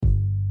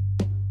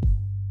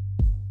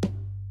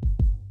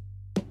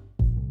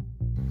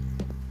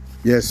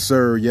Yes,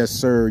 sir. Yes,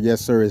 sir.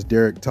 Yes, sir. It's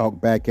Derrick Talk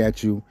back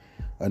at you.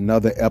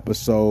 Another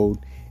episode.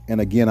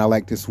 And again, I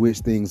like to switch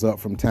things up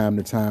from time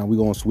to time. We're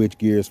going to switch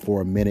gears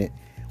for a minute.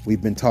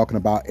 We've been talking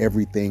about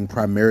everything,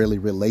 primarily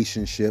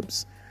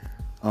relationships.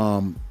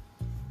 But,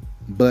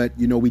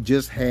 we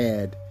just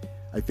had,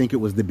 I think it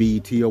was the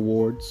BET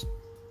Awards,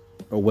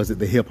 or was it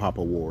the Hip Hop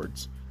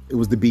Awards? It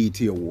was the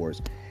BET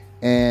Awards.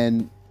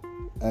 And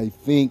I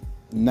think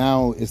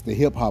now it's the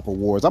Hip Hop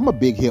Awards. I'm a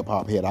big hip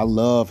hop head. I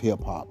love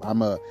hip hop.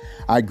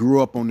 I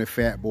grew up on the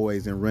Fat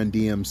Boys and Run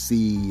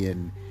DMC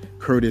and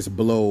Curtis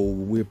Blow.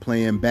 We're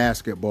playing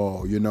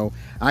basketball.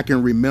 I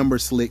can remember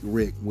Slick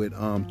Rick with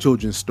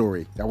Children's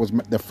Story. That was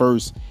the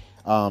first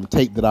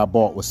tape that I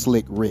bought was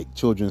Slick Rick,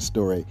 Children's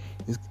Story.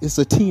 It's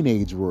a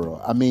teenage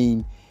world. I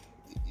mean,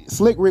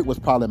 Slick Rick was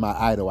probably my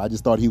idol. I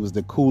just thought he was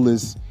the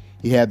coolest.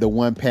 He had the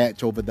one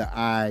patch over the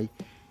eye.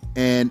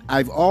 And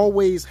I've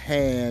always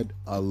had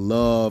a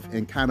love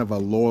and kind of a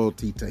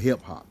loyalty to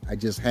hip hop. I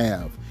just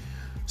have.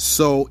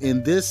 So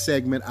in this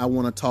segment, I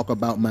want to talk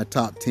about my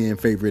top 10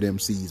 favorite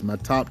MCs, my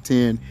top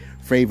 10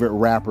 favorite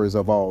rappers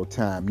of all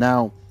time.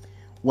 Now,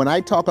 when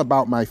I talk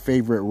about my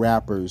favorite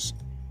rappers,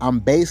 I'm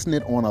basing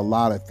it on a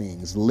lot of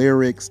things: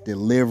 lyrics,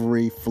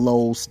 delivery,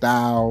 flow,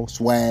 style,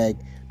 swag,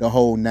 the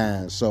whole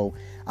nine. So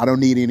I don't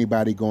need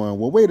anybody going,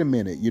 well, wait a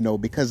minute,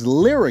 because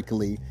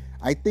lyrically,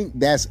 I think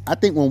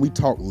when we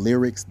talk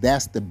lyrics,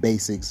 that's the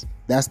basics.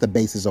 That's the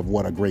basis of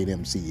what a great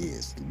MC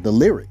is. The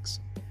lyrics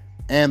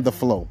and the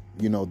flow,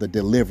 the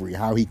delivery,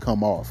 how he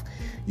come off.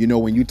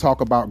 When you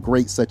talk about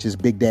greats such as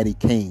Big Daddy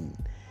Kane,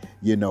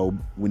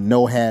 with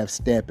No Half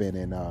Steppin'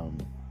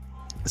 and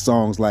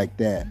songs like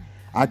that.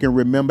 I can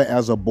remember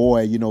as a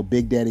boy,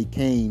 Big Daddy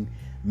Kane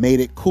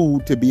made it cool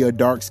to be a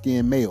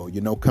dark-skinned male,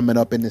 coming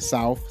up in the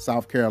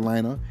South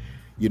Carolina,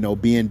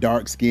 being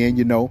dark-skinned,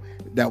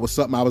 that was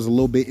something I was a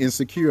little bit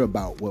insecure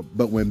about.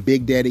 But when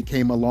Big Daddy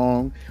came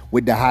along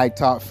with the high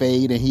top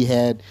fade and he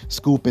had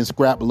Scoop and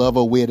Scrap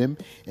Lover with him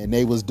and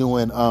they was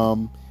doing,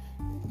 I'm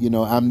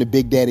the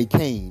Big Daddy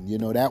Kane,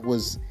 that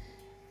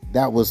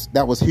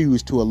was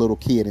huge to a little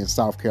kid in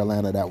South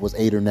Carolina that was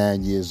 8 or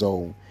 9 years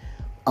old.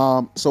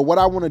 So what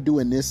I want to do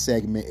in this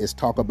segment is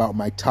talk about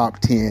my top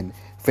 10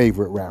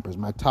 favorite rappers,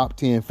 my top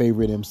 10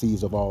 favorite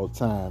MCs of all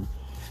time.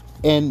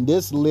 And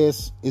this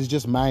list is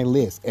just my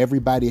list.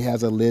 Everybody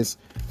has a list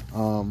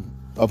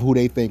of who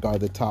they think are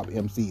the top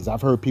MCs.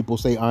 I've heard people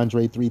say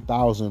Andre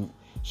 3000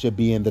 should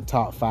be in the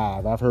top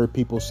 5. I've heard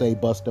people say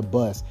Busta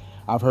Bust.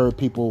 I've heard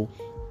people,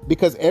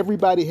 because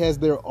everybody has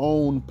their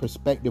own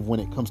perspective when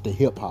it comes to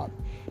hip hop.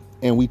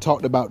 And we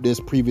talked about this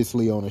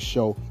previously on a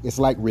show. It's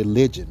like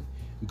religion.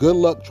 Good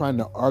luck trying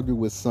to argue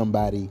with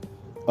somebody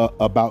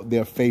about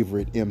their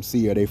favorite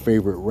MC or their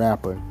favorite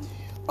rapper.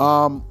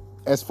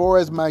 As far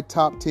as my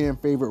top 10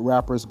 favorite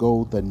rappers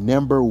go,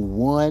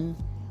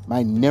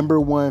 my number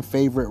one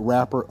favorite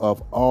rapper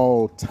of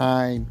all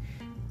time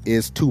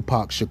is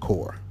Tupac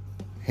Shakur,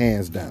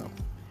 hands down.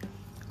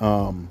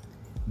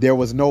 There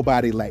was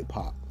nobody like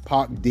Pac.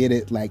 Pac did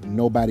it like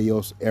nobody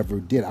else ever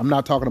did. I'm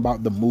not talking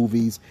about the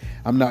movies.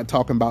 I'm not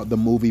talking about the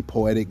movie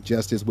Poetic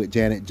Justice with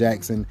Janet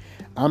Jackson.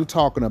 I'm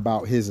talking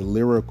about his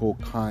lyrical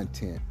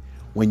content.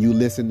 When you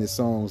listen to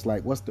songs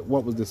like,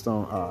 what was the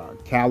song?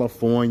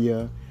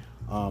 California,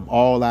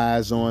 All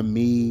Eyes on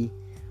Me.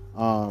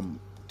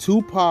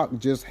 Tupac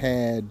just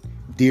had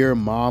Dear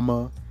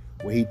Mama,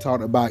 where he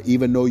talked about,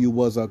 even though you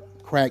was a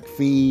crack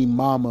fiend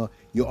mama,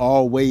 you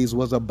always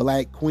was a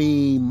black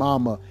queen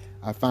mama.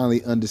 I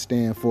finally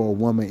understand, for a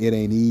woman, it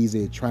ain't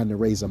easy trying to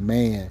raise a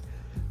man.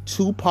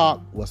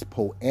 Tupac was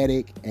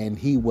poetic and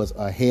he was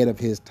ahead of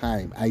his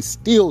time. I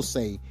still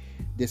say,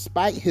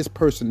 despite his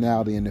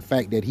personality and the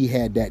fact that he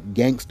had that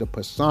gangster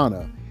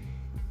persona,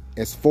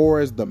 as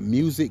far as the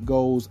music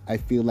goes, I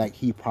feel like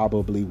he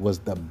probably was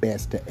the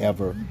best to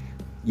ever,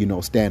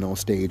 stand on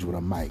stage with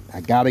a mic.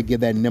 I gotta give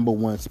that number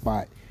one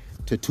spot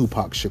to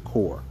Tupac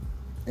Shakur.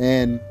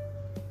 And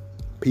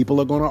people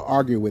are gonna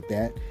argue with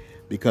that,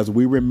 because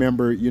we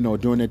remember,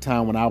 during the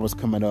time when I was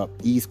coming up,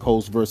 East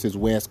Coast versus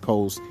West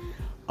Coast.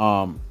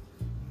 And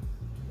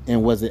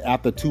was it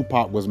after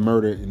Tupac was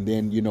murdered, and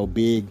then,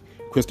 big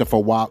Christopher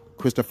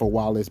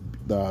Wallace,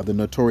 the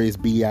notorious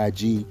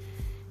B.I.G.,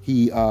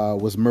 he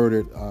was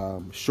murdered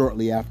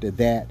shortly after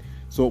that.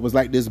 So it was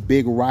like this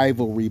big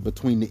rivalry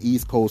between the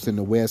East Coast and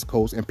the West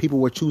Coast, and people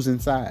were choosing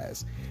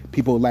sides.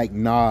 People like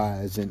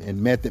Nas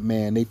and Method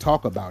Man, they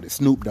talk about it,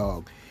 Snoop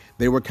Dogg.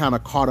 They were kind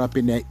of caught up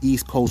in that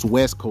East Coast,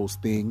 West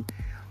Coast thing.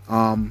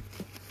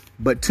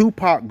 But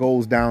Tupac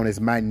goes down as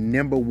my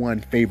number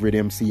one favorite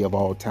MC of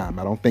all time.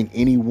 I don't think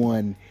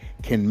anyone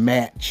can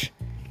match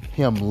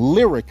him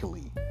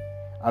lyrically.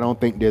 I don't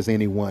think there's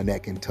anyone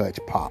that can touch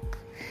Pac.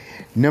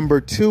 Number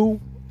 2,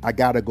 I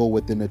gotta go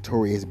with the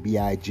notorious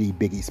B.I.G.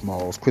 Biggie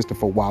Smalls,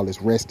 Christopher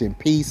Wallace, rest in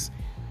peace.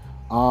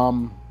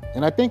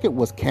 And I think it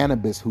was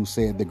Cannabis who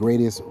said the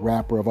greatest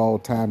rapper of all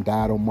time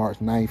died on March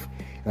 9th.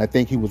 And I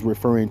think he was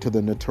referring to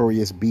the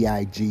notorious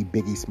B.I.G.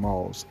 Biggie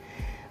Smalls.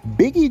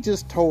 Biggie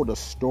just told a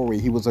story.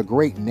 He was a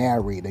great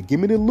narrator. Give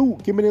me the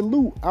loot. Give me the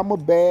loot. I'm a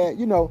bad,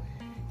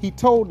 he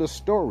told the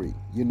story,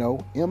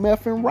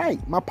 MF and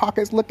right. My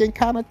pocket's looking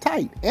kind of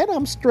tight and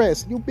I'm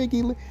stressed.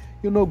 Biggie,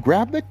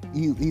 grab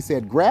he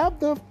said, grab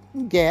the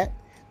gat,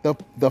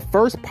 the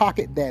first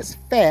pocket that's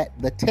fat,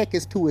 the tech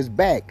is to his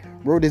back.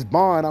 Wrote his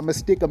bond, I'ma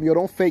stick him,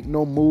 don't fake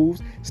no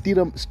moves.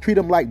 Treat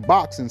him like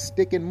boxing,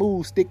 stick and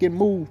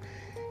move.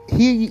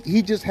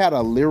 He just had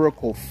a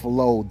lyrical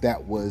flow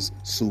that was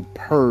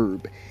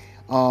superb.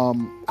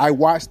 I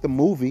watched the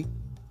movie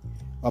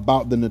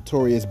about the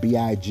Notorious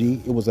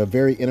B.I.G. It was a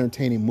very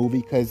entertaining movie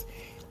because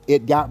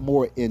it got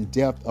more in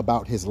depth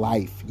about his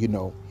life,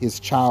 his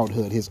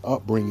childhood, his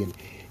upbringing.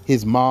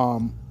 His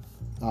mom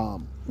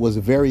was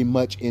very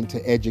much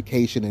into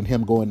education and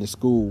him going to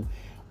school,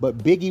 but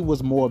Biggie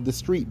was more of the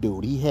street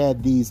dude. He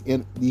had these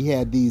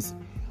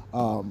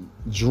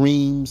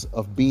dreams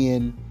of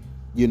being,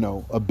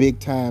 a big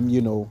time,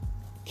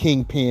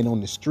 kingpin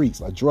on the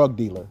streets, a drug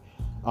dealer.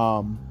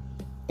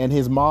 And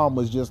his mom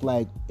was just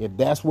like, if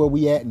that's where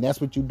we at and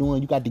that's what you're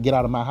doing, you got to get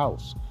out of my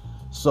house.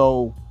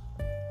 So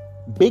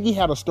Biggie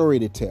had a story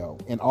to tell,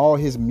 and all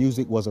his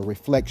music was a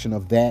reflection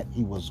of that.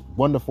 He was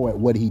wonderful at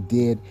what he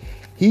did.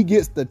 He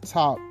gets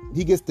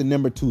the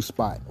number 2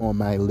 spot on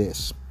my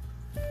list.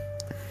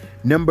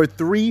 Number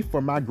 3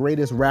 for my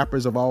greatest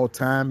rappers of all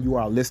time, you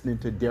are listening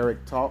to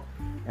Derrick Talk,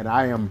 and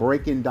I am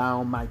breaking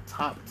down my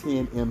top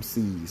 10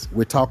 MCs.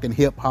 We're talking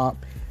hip hop,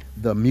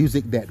 the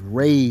music that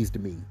raised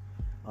me.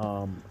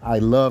 I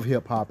love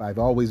hip hop. I've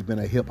always been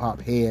a hip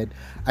hop head.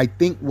 I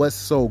think what's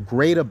so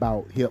great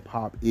about hip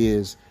hop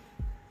is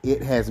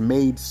it has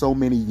made so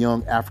many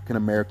young African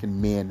American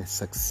men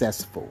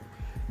successful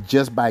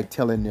just by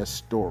telling their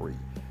story.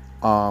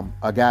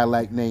 A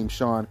guy named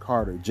Sean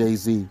Carter,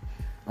 Jay-Z,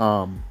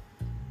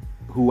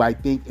 who I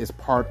think is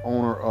part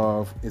owner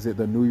of,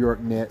 the New York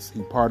Nets?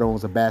 He part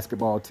owns a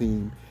basketball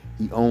team.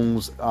 He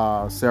owns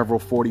several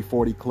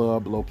 40/40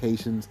 club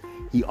locations.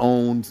 He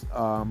owns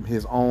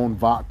his own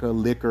vodka,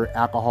 liquor,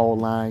 alcohol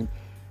line.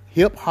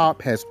 Hip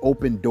hop has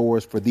opened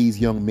doors for these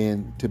young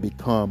men to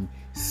become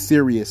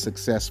serious,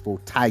 successful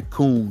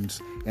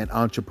tycoons and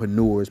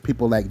entrepreneurs.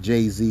 People like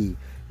Jay-Z,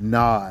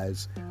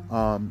 Nas,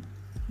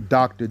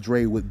 Dr.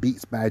 Dre with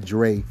Beats by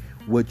Dre,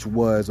 which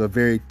was a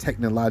very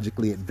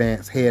technologically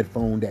advanced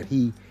headphone that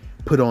he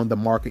put on the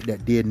market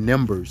that did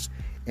numbers.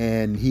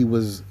 And he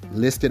was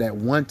listed at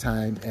one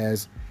time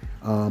as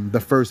the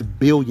first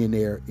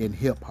billionaire in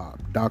hip hop.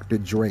 Dr.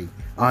 Dre,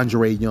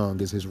 Andre Young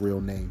is his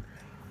real name.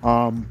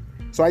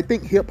 So I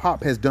think hip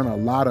hop has done a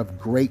lot of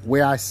great,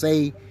 where I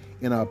say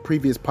in a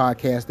previous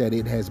podcast that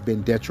it has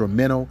been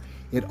detrimental,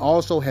 it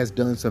also has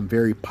done some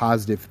very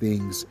positive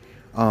things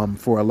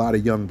for a lot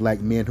of young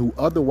black men who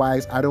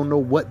otherwise, I don't know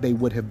what they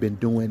would have been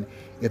doing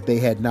if they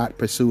had not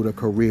pursued a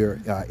career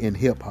in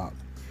hip hop.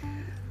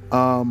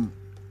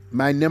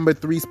 My number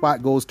 3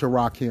 spot goes to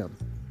Rakim.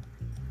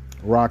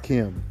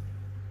 Rakim.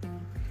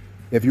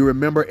 If you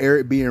remember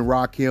Eric B. and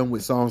Rakim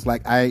with songs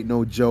like I Ain't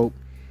No Joke,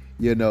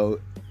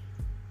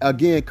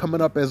 again,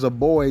 coming up as a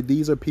boy,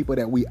 these are people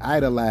that we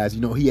idolize.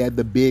 He had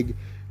the big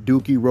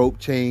Dookie rope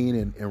chain,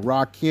 and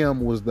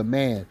Rakim was the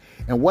man.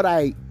 And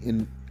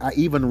I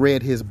even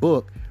read his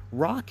book.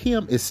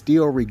 Rakim is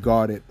still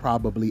regarded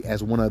probably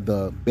as one of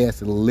the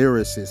best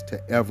lyricists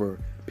to ever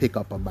pick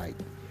up a mic.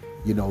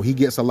 He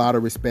gets a lot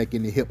of respect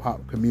in the hip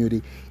hop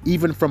community,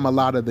 even from a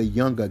lot of the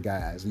younger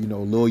guys,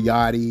 Lil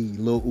Yachty,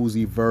 Lil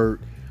Uzi Vert.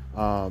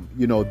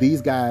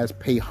 These guys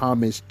pay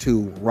homage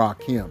to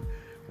Rakim.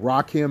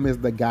 Rakim is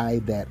the guy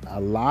that a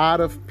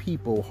lot of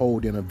people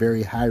hold in a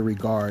very high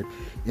regard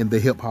in the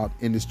hip hop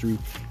industry.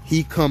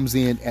 He comes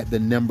in at the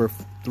number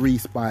 3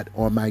 spot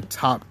on my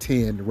top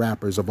 10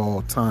 rappers of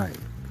all time.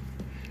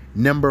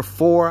 Number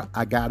 4,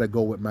 I gotta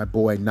go with my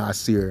boy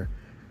Nasir,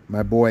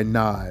 my boy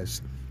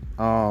Nas.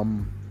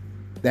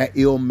 That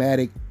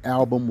Illmatic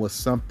album was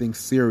something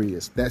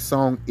serious. That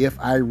song, If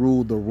I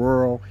Ruled the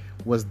World,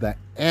 was the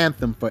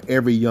anthem for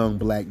every young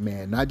black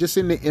man, not just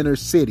in the inner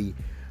city,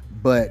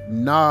 but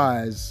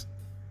Nas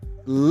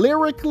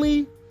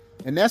lyrically.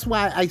 And that's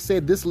why I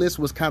said this list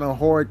was kind of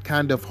hard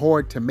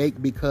to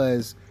make,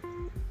 because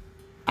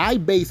I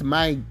base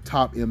my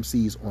top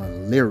MCs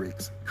on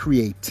lyrics,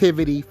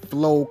 creativity,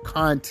 flow,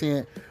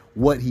 content,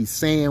 what he's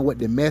saying, what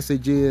the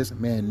message is.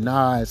 Man,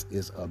 Nas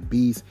is a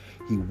beast.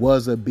 He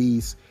was a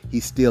beast. He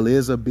still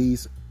is a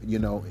beast,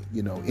 in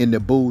the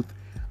booth.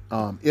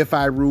 If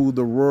I Ruled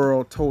the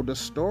World told a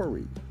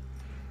story.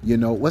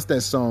 What's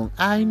that song?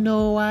 I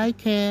know I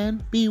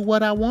can be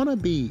what I want to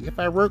be. If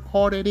I work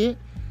hard at it,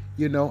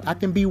 I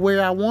can be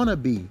where I want to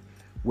be.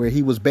 Where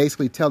he was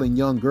basically telling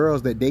young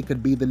girls that they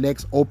could be the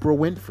next Oprah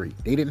Winfrey.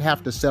 They didn't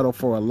have to settle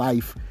for a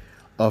life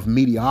of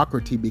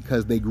mediocrity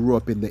because they grew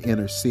up in the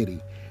inner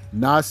city.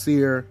 Nas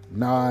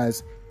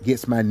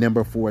gets my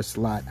number 4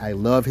 slot. I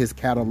love his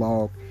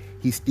catalog.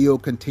 He still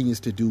continues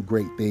to do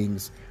great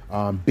things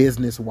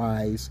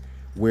business-wise,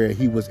 where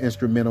he was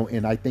instrumental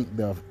in, I think,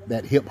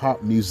 that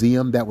hip-hop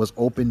museum that was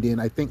opened in,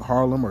 I think,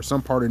 Harlem or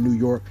some part of New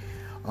York.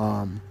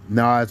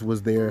 Nas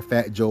was there.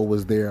 Fat Joe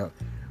was there.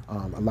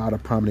 A lot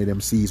of prominent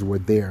MCs were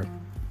there.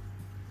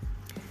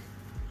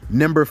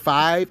 Number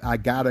 5, I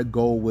gotta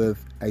go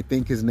with, I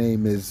think his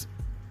name is,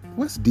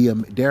 what's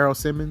Daryl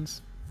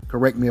Simmons?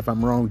 Correct me if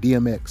I'm wrong,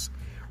 DMX.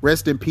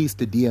 Rest in peace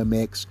to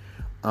DMX.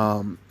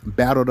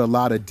 Battled a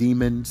lot of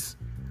demons.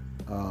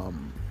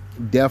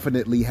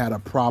 Definitely had a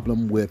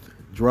problem with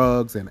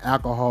drugs and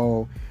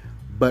alcohol.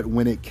 But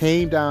when it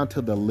came down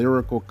to the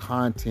lyrical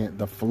content,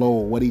 the flow,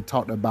 what he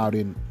talked about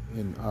in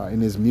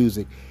his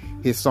music,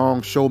 his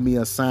song "Show Me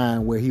a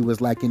Sign," where he was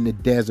like in the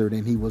desert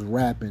and he was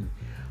rapping,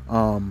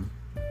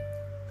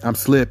 I'm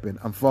slipping,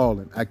 I'm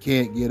falling, I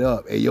can't get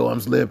up, hey yo,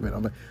 I'm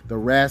slipping. The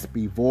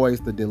raspy voice,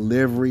 the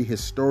delivery,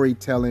 his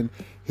storytelling,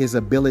 his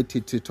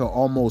ability to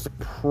almost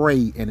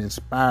pray and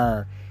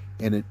inspire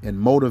and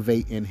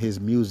motivate in his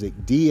music.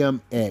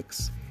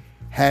 DMX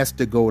has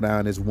to go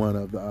down as one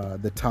of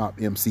the top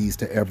MCs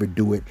to ever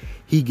do it.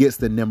 He gets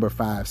the number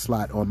 5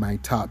 slot on my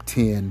top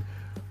 10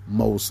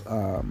 most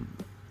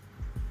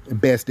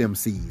best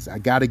MCs. I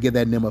got to give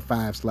that number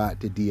 5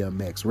 slot to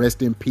DMX.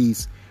 Rest in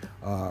peace,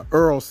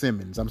 Earl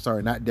Simmons. I'm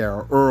sorry, not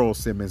Daryl. Earl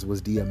Simmons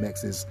was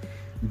DMX's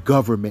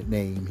government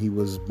name. He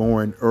was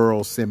born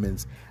Earl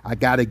Simmons. I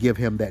got to give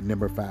him that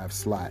number 5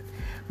 slot.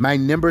 My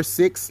number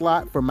 6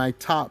 slot for my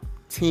top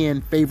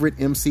 10 favorite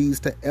MCs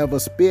to ever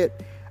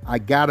spit, I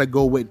got to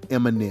go with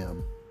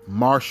Eminem,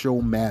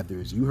 Marshall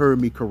Mathers. You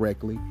heard me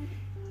correctly.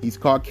 He's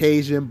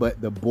Caucasian, but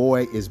the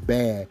boy is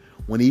bad.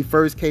 When he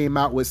first came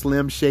out with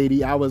Slim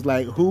Shady, I was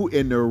like, who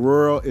in the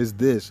world is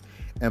this?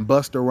 And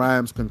Busta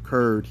Rhymes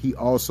concurred. He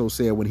also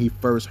said when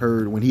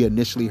he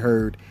initially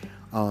heard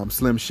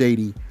Slim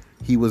Shady,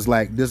 he was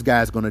like, this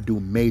guy's going to do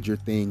major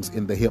things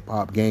in the hip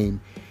hop game.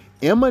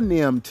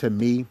 Eminem, to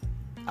me,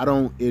 I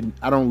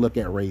don't look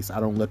at race. I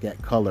don't look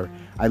at color.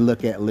 I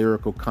look at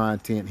lyrical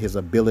content, his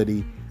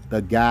ability.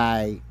 The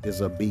guy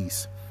is a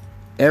beast.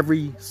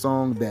 Every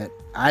song that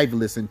I've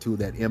listened to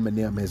that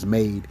Eminem has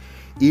made,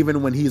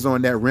 even when he's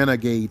on that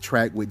Renegade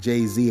track with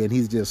Jay-Z and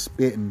he's just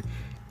spitting,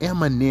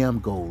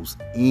 Eminem goes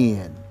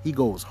in. He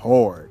goes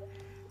hard.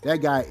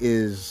 That guy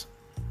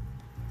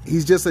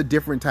he's just a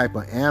different type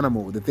of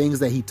animal. The things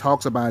that he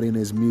talks about in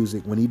his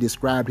music, when he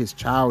described his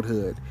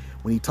childhood,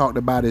 when he talked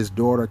about his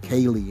daughter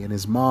Kaylee and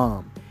his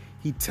mom,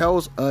 he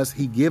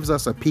gives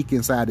us a peek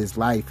inside his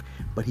life,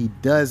 but he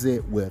does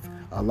it with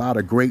a lot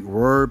of great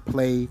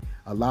wordplay,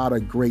 a lot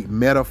of great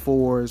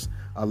metaphors,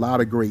 a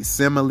lot of great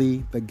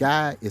simile. The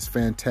guy is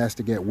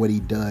fantastic at what he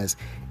does.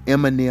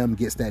 Eminem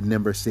gets that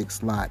number 6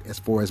 slot as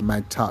far as my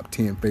top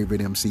 10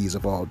 favorite MCs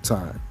of all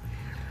time.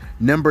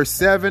 Number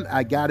 7,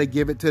 I got to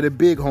give it to the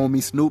big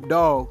homie, Snoop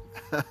Dogg.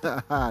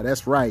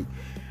 That's right.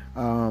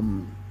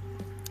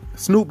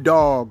 Snoop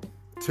Dogg,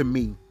 to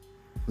me,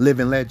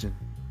 living legend.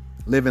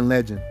 Living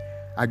legend.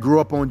 I grew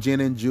up on gin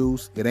and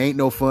juice. It ain't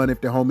no fun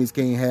if the homies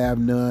can't have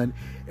none.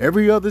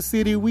 Every other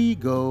city we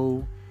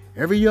go,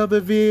 every other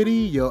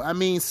video. I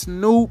mean,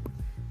 Snoop,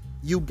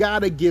 you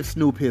gotta give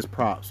Snoop his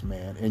props,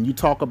 man. And you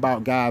talk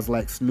about guys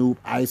like Snoop,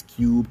 Ice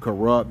Cube,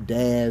 Corrupt,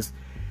 Daz.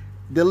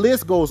 The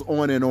list goes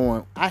on and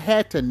on. I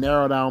had to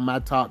narrow down my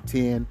top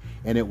 10,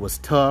 and it was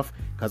tough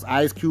because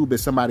Ice Cube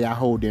is somebody I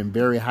hold in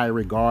very high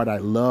regard. I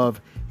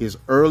love his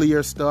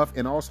earlier stuff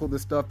and also the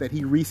stuff that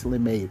he recently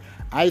made.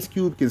 Ice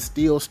Cube can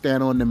still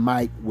stand on the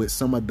mic with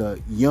some of the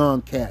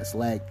young cats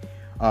like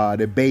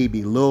the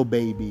Baby, Lil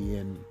Baby,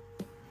 and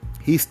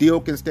he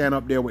still can stand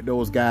up there with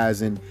those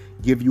guys and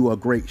give you a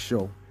great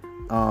show.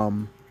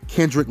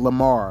 Kendrick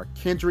Lamar.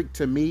 Kendrick,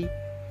 to me,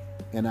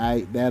 and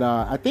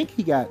I think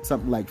he got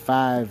something like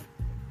five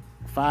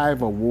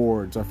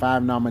awards or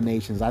 5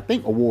 nominations. I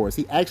think awards.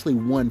 He actually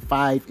won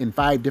 5 in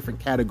 5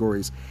 different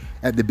categories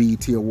at the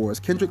BET Awards.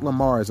 Kendrick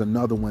Lamar is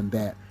another one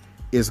that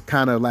is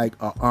kind of like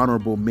an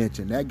honorable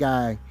mention. That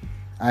guy,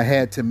 I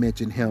had to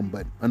mention him,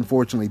 but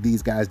unfortunately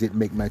these guys didn't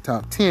make my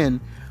top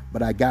 10,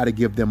 but I got to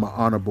give them an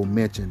honorable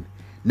mention.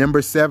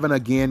 Number 7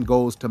 again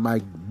goes to my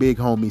big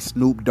homie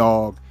Snoop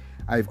Dogg.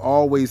 I've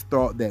always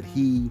thought that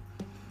he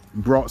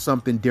brought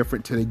something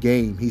different to the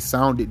game. He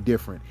sounded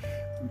different.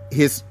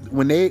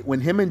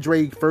 When him and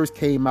Dre first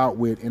came out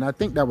with, and I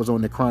think that was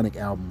on the Chronic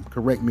album,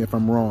 correct me if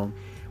I'm wrong,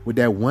 with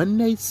that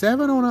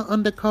 187 on an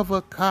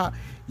undercover cop,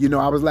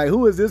 I was like,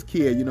 who is this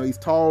kid? He's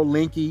tall,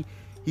 lanky.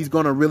 He's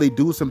gonna really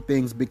do some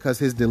things because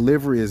his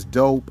delivery is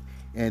dope,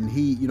 and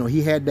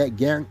he had that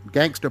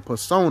gangster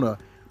persona,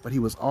 but he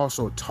was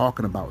also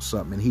talking about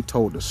something, and he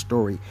told a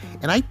story.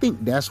 And I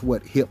think that's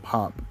what hip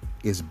hop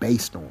is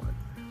based on.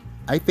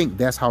 I think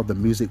that's how the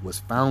music was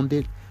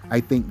founded. I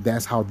think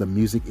that's how the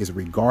music is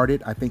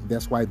regarded. I think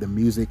that's why the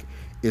music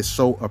is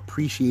so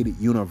appreciated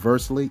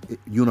universally.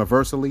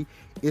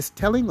 It's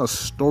telling a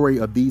story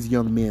of these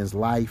young men's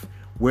life,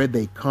 where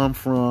they come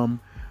from,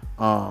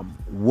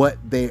 what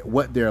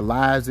their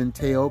lives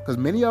entail. Because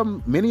many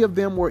of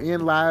them were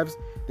in lives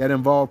that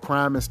involve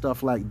crime and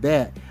stuff like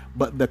that.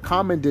 But the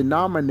common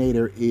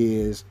denominator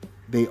is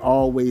they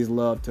always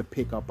love to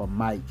pick up a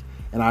mic.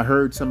 And I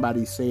heard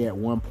somebody say at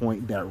one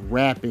point that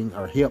rapping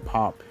or hip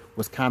hop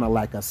was kind of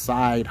like a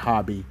side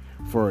hobby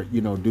for,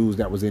 dudes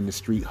that was in the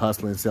street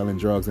hustling, selling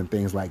drugs and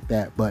things like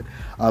that. But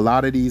a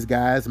lot of these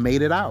guys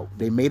made it out.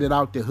 They made it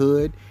out the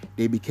hood.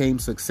 They became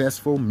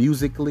successful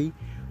musically.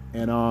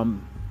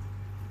 And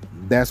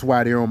that's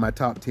why they're on my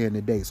top 10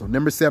 today. So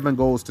number 7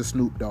 goes to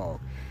Snoop Dogg.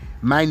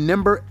 My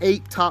number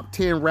 8 top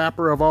 10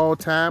 rapper of all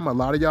time. A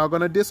lot of y'all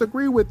going to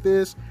disagree with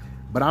this,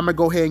 but I'm going to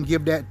go ahead and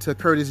give that to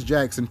Curtis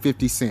Jackson,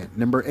 50 Cent.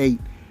 Number 8.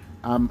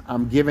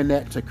 I'm giving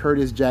that to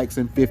Curtis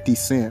Jackson, 50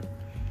 Cent.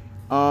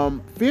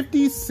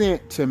 50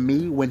 Cent, to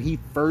me, when he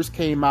first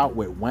came out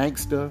with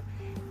Wanksta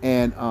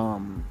and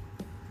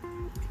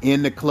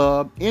In the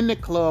Club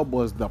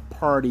was the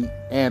party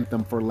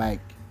anthem for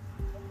like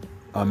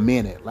a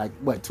minute, like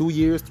what, 2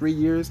 years, 3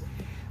 years.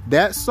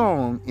 That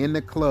song, In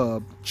the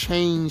Club,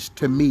 changed,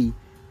 to me,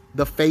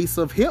 the face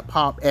of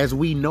hip-hop as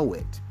we know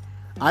it.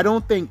 I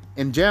don't think,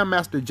 and Jam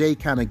Master Jay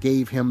kind of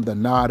gave him the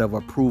nod of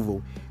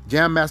approval.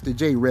 Jam Master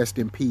Jay, rest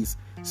in peace,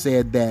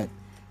 said that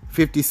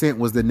 50 Cent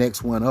was the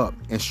next one up.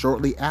 And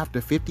shortly after,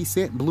 50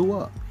 Cent blew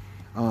up.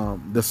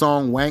 The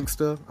song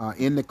Wanksta,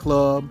 In the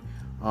Club,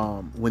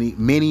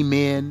 Many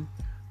Men,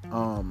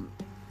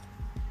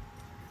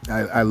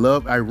 I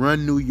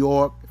Run New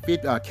York,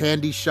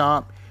 Candy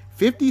Shop.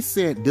 50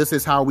 Cent, This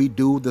Is How We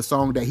Do, the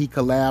song that he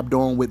collabed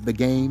on with The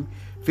Game.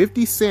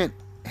 50 Cent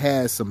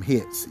has some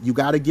hits. You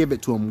got to give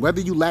it to him.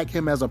 Whether you like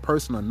him as a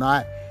person or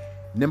not,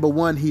 number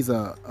one, he's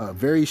a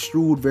very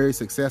shrewd, very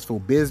successful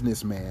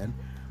businessman.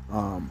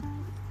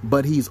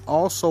 But he's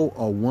also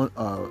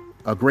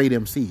a great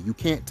MC. You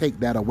can't take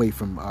that away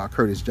from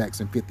Curtis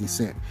Jackson, 50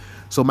 Cent.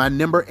 So my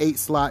number 8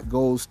 slot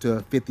goes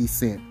to 50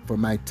 Cent for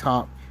my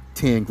top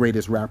 10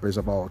 greatest rappers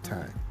of all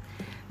time.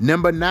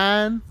 Number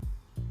 9,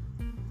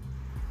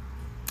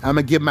 I'm going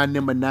to give my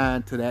number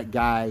 9 to that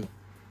guy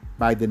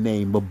by the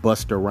name of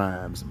Busta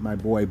Rhymes, my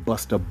boy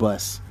Busta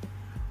Bus.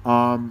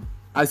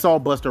 I saw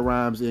Busta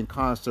Rhymes in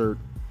concert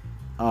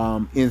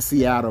in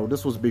Seattle.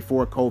 This was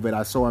before COVID.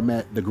 I saw him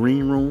at the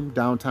Green Room,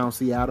 downtown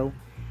Seattle.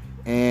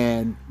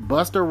 And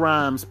Busta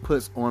Rhymes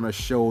puts on a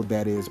show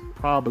that is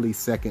probably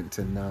second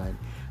to none.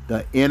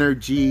 The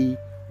energy,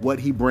 what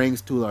he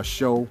brings to a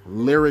show,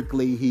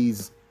 lyrically,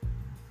 he's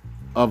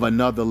of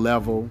another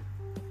level.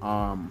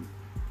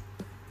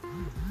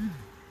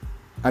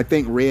 I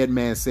think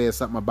Redman said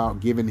something about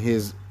giving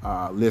his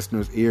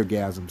listeners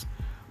eargasms.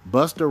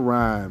 Busta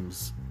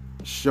Rhymes'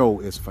 show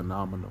is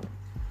phenomenal.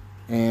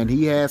 And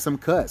he had some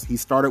cuts. He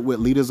started with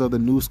Leaders of the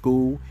New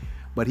School,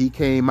 but he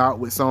came out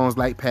with songs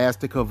like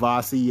Pastor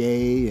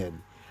Cavassier.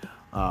 And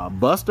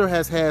Busta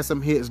has had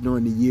some hits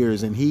during the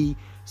years, and he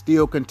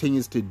still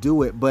continues to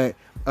do it. But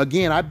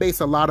again, I base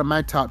a lot of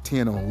my top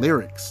 10 on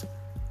lyrics,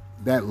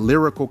 that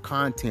lyrical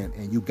content.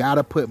 And you got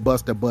to put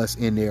Busta Bus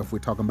in there if we're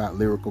talking about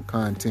lyrical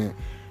content,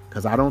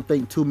 because I don't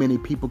think too many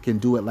people can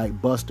do it like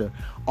Busta.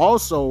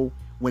 Also,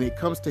 when it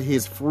comes to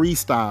his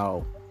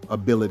freestyle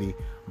ability,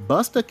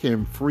 Busta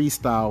can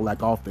freestyle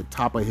like off the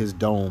top of his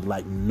dome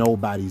like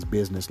nobody's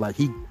business. Like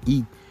he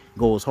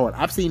goes hard.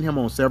 I've seen him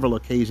on several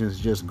occasions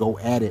just go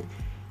at it,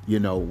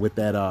 with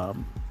that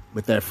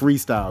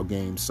freestyle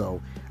game.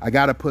 So I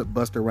gotta put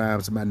Busta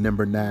Rhymes in my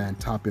number 9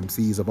 top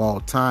MCs of all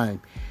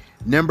time.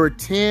 Number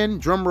 10,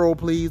 drum roll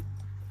please.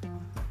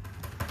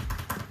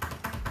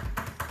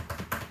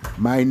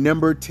 My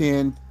number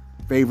 10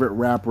 favorite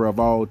rapper of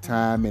all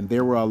time, and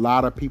there were a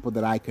lot of people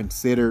that I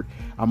considered.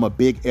 I'm a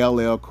big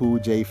LL Cool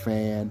J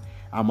fan.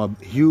 I'm a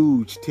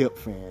huge Tip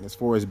fan as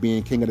far as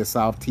being King of the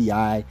South,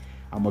 T.I.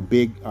 I'm a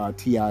big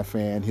T.I.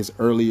 fan. His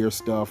earlier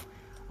stuff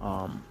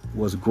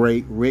was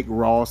great. Rick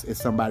Ross is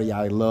somebody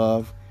I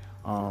love.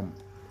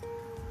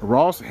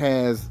 Ross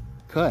has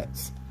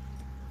cuts.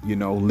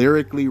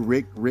 Lyrically,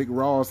 Rick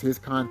Ross, his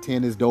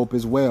content is dope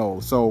as well.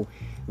 So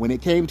when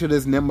it came to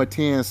this number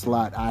 10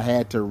 slot, I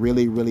had to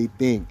really, really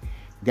think.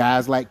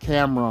 Guys like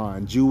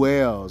Cameron,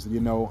 Jewels,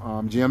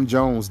 Jim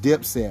Jones,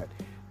 Dipset.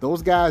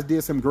 Those guys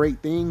did some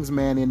great things,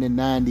 man, in the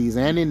 90s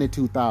and in the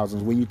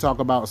 2000s. When you talk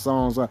about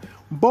songs like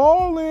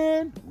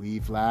Ballin', We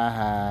Fly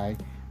High,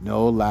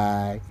 No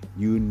Lie,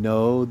 You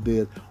Know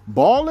This.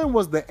 Ballin'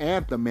 was the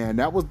anthem, man.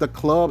 That was the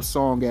club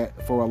song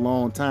for a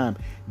long time.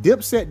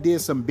 Dipset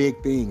did some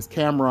big things.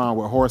 Cameron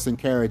with Horse and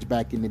Carriage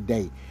back in the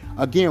day.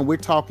 Again, we're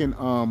talking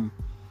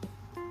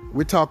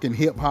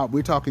hip hop.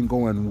 We're talking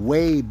going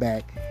way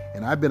back.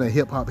 And I've been a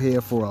hip hop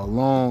head for a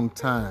long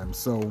time.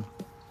 So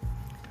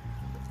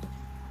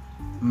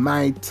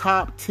my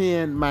top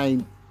 10, my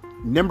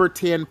number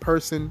 10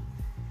 person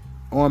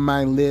on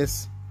my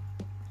list,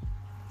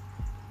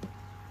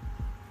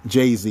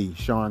 Jay-Z,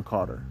 Sean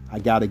Carter. I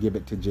got to give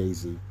it to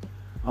Jay-Z.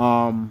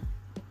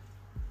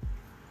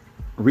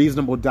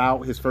 Reasonable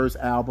Doubt, his first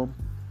album.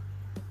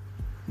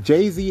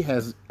 Jay-Z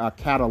has a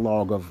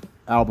catalog of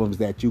albums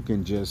that you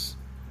can just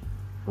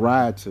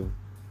ride to.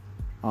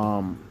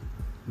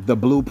 The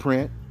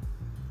Blueprint,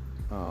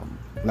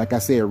 like I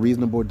said,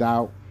 Reasonable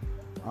Doubt,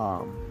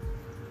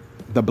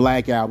 the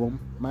Black Album.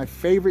 My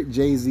favorite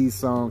Jay-Z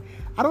song,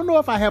 I don't know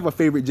if I have a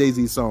favorite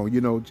Jay-Z song,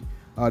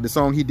 the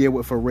song he did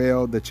with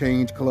Pharrell, the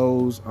Change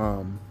Clothes.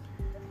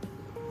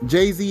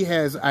 Jay-Z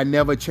has I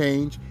Never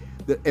Change.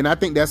 And I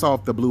think that's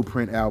off the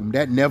Blueprint album.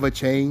 That never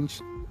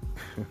changed.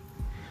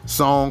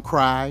 Song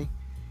Cry.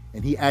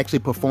 And he actually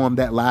performed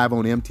that live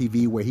on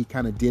MTV where he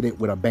kind of did it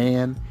with a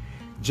band.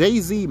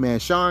 Jay-Z, man,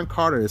 Sean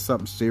Carter is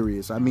something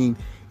serious. I mean,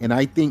 and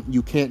I think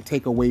you can't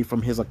take away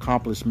from his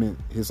accomplishments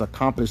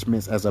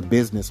as a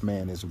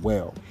businessman as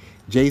well.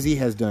 Jay-Z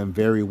has done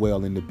very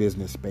well in the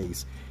business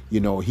space. You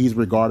know, he's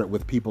regarded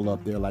with people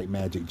up there like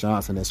Magic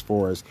Johnson as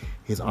far as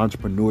his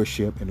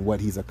entrepreneurship and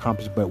what he's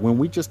accomplished. But when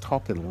we just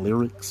talking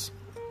lyrics,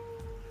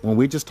 when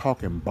we're just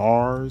talking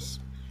bars,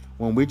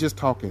 when we're just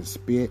talking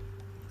spit,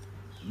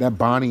 that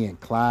Bonnie and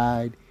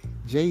Clyde,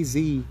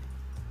 Jay-Z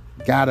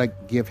gotta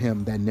give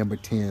him that number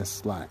 10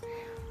 slot.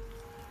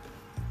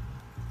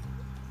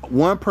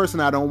 One person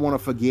I don't want to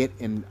forget,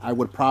 and I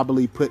would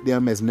probably put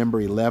them as number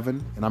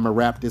 11, and I'm gonna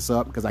wrap this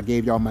up because I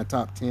gave y'all my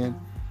top 10.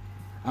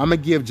 I'm gonna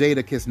give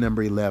Jadakiss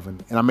number 11,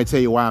 and I'm gonna tell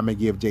you why I'm gonna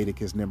give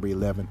Jadakiss number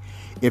 11.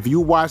 If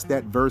you watch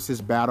that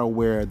versus battle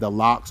where the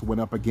Lox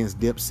went up against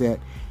Dipset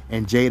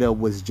and Jada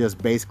was just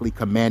basically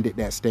commanded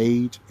that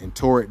stage and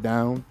tore it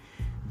down,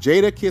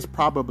 Jadakiss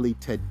probably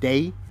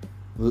today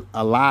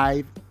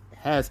alive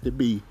has to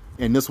be,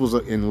 and this was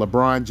and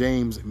LeBron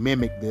James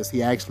mimicked this.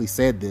 He actually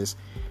said this: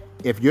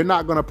 if you're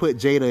not going to put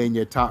Jada in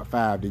your top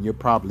 5, then you're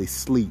probably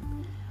asleep.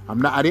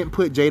 I didn't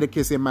put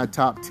Jadakiss in my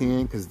top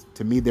 10 because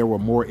to me there were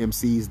more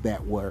MCs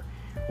that were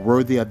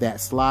worthy of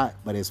that slot.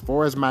 But as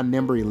far as my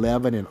number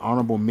 11 and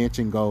honorable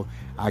mention go,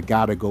 I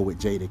gotta go with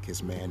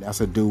Jadakiss, man.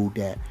 That's a dude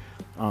that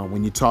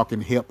when you're talking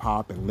hip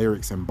hop and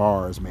lyrics and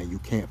bars, man, you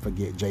can't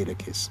forget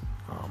Jadakiss.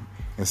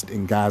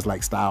 And guys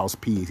like Styles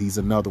P, he's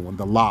another one.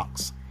 The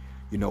Lox,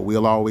 you know,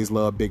 we'll always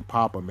love Big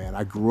Papa, man.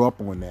 I grew up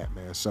on that,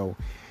 man. So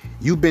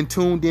you've been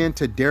tuned in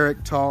to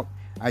Derrick Talk.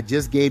 I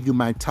just gave you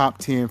my top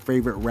 10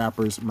 favorite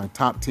rappers, my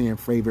top 10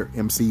 favorite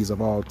MCs of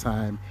all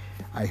time.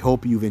 I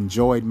hope you've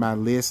enjoyed my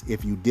list.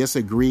 If you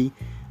disagree,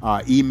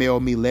 email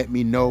me, let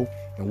me know,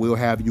 and we'll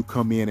have you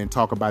come in and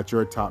talk about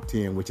your top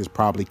 10, which is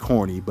probably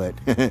corny, but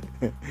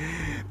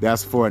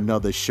that's for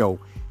another show.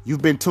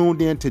 You've been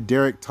tuned in to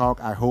Derrick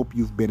Talk. I hope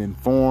you've been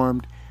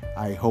informed.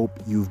 I hope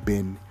you've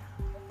been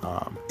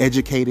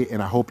educated,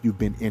 and I hope you've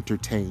been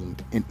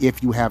entertained. And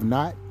if you have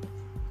not,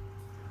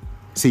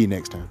 see you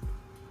next time.